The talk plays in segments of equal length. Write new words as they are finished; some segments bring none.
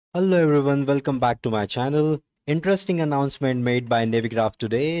Hello everyone, welcome back to my channel. Interesting announcement made by Navigraph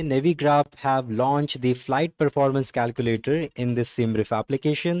today. Navigraph have launched the flight performance calculator in this SimBrief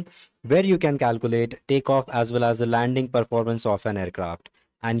application where you can calculate takeoff as well as the landing performance of an aircraft.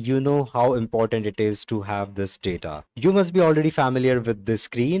 And you know how important it is to have this data. You must be already familiar with the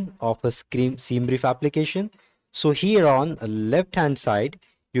screen of a SimBrief application. So here on the left hand side,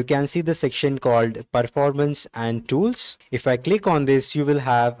 you can see the section called performance and tools. If I click on this, you will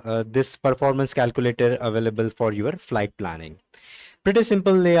have this performance calculator available for your flight planning. Pretty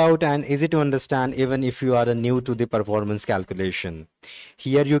simple layout and easy to understand even if you are new to the performance calculation.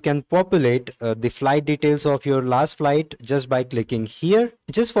 Here you can populate the flight details of your last flight just by clicking here.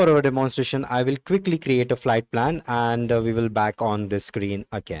 Just for our demonstration, I will quickly create a flight plan and we will back on this screen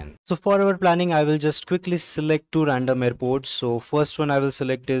again. So for our planning, I will just quickly select two random airports. So first one I will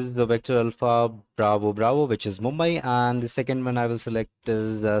select is the Vector Alpha Bravo Bravo, which is Mumbai, and the second one I will select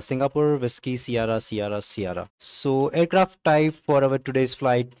is Singapore Whiskey Sierra Sierra Sierra. So aircraft type for our today's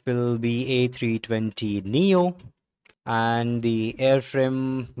flight will be A320 Neo, and the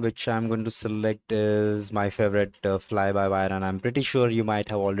airframe which I'm going to select is my favorite fly-by-wire, and I'm pretty sure you might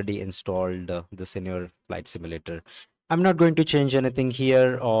have already installed this in your flight simulator. I'm not going to change anything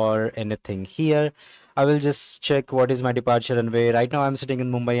here or anything here. I will just check what is my departure runway. Right now I'm sitting in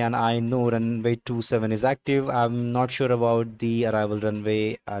Mumbai and I know runway 27 is active. I'm not sure about the arrival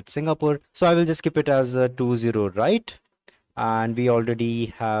runway at Singapore, so I will just keep it as a 20, right? And we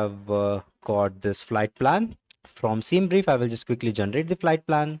already have got this flight plan. From SimBrief, I will just quickly generate the flight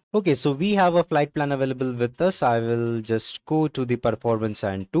plan. Okay, so we have a flight plan available with us. I will just go to the performance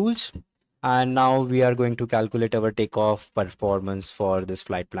and tools. And now we are going to calculate our takeoff performance for this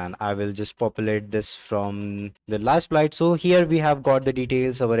flight plan. I will just populate this from the last flight. So here we have got the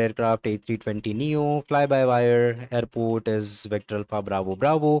details. Our aircraft A320 Neo, fly-by-wire, airport is Vector Alpha Bravo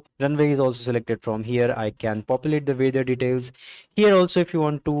Bravo. Runway is also selected from here. I can populate the weather details. Here also, if you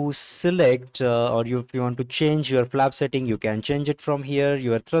want to select if you want to change your flap setting, you can change it from here.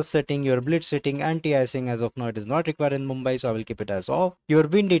 Your thrust setting, your blitz setting, anti-icing, as of now it is not required in Mumbai, so I will keep it as off. Your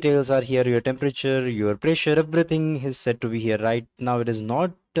wind details are here, your temperature, your pressure, everything is set to be here. Right now it is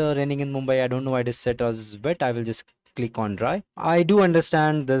not raining in Mumbai. I don't know why it is set as wet. I will just click on dry. I do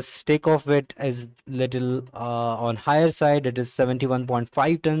understand this takeoff weight is little on higher side. It is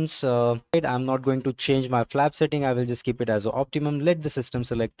 71.5 tons. I'm not going to change my flap setting. I will just keep it as optimum. Let the system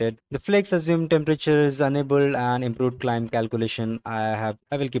selected. The flex assumed temperature is enabled and improved climb calculation. I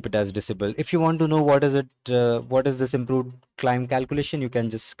will keep it as disabled. If you want to know what is this improved climb calculation, you can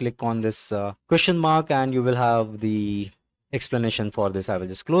just click on this question mark and you will have the explanation for this. I will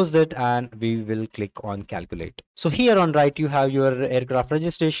just close that and we will click on calculate. So here on right you have your aircraft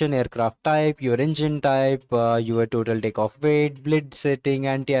registration, aircraft type, your engine type, your total takeoff weight, blitz setting,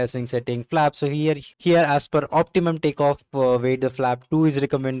 anti-icing setting, flap. So here as per optimum takeoff weight, the flap 2 is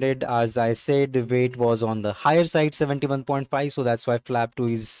recommended. As I said, the weight was on the higher side, 71.5, so that's why flap 2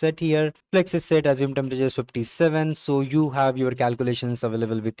 is set here. Flex is set, assume temperature is 57. So you have your calculations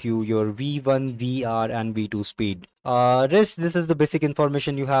available with you, your V1, VR and V2 speed. This is the basic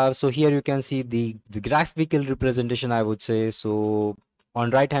information you have. So here you can see the graphical representation, I would say. So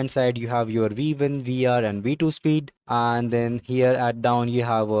on right hand side you have your V1, VR and V2 speed, and then here at down you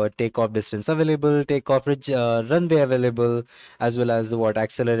have a takeoff distance available, takeoff runway available, as well as what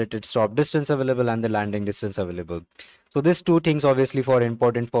accelerated stop distance available and the landing distance available. So these two things obviously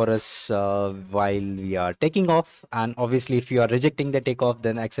important for us while we are taking off, and obviously if you are rejecting the takeoff,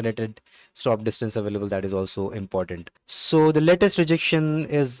 then accelerated stop distance available, that is also important. So the latest rejection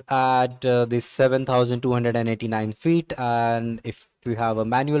is at the 7,289 feet, and if you have a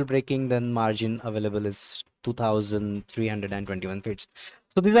manual braking, then margin available is 2,321 feet.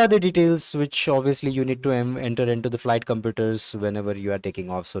 So these are the details which obviously you need to enter into the flight computers whenever you are taking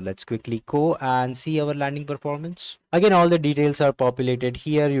off. So let's quickly go and see our landing performance. Again, all the details are populated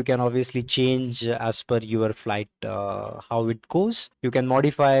here. You can obviously change as per your flight how it goes. You can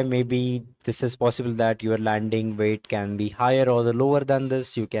modify, maybe this is possible that your landing weight can be higher or the lower than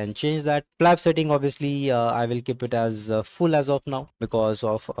this. You can change that. Flap setting, obviously I will keep it as full as of now because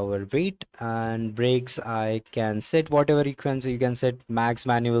of our weight. And brakes, I can set whatever you can. So you can set max,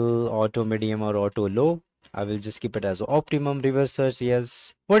 manual, auto, medium or auto low. I will just keep it as optimum. Reverse search,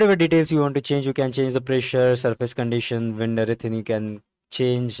 yes. Whatever details you want to change, you can change the pressure, surface condition, wind, everything you can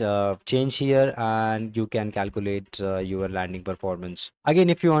change here, and you can calculate your landing performance. Again,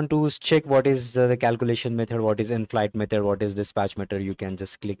 if you want to check what is the calculation method, what is in-flight method, what is dispatch method, you can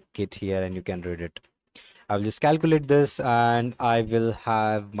just click it here and you can read it. I'll just calculate this and I will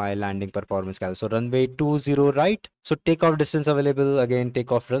have my landing performance calculation. So runway 20, right? So takeoff distance available, again,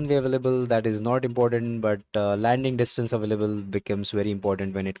 takeoff runway available. That is not important, but landing distance available becomes very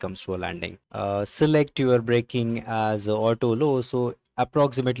important when it comes to a landing. Select your braking as auto low. So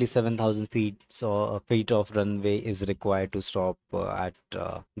approximately 7,000 feet, so feet of runway is required to stop at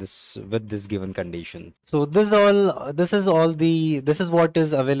this with this given condition. So this is what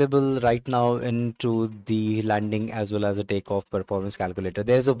is available right now into the landing as well as a takeoff performance calculator.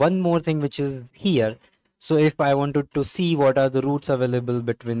 There's a one more thing which is here. So if I wanted to see what are the routes available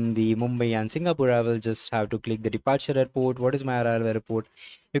between the Mumbai and Singapore, I will just have to click the departure airport. What is my arrival airport?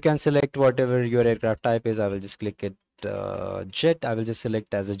 You can select whatever your aircraft type is. I will just click it jet. I will just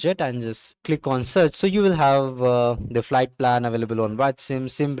select as a jet and just click on search. So you will have the flight plan available on WatchSim,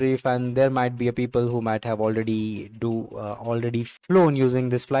 SimBrief, and there might be a people who might have already flown using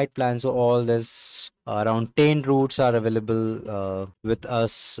this flight plan. So all this around 10 routes are available with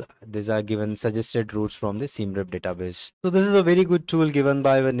us. These are given suggested routes from the SimBrief database. So this is a very good tool given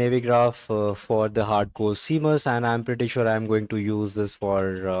by the Navigraph for the hardcore Seamers, and I'm pretty sure I'm going to use this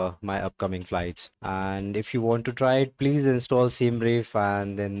for my upcoming flights. And if you want to try it, please install SimBrief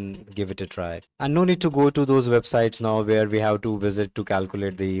and then give it a try. And no need to go to those websites now where we have to visit to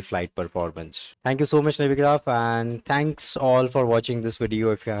calculate the flight performance. Thank you so much, Navigraph, and thanks all for watching this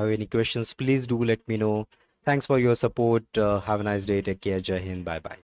video. If you have any questions, please do let me know. Thanks for your support. Have a nice day. Take care. Jai Hind. Bye bye.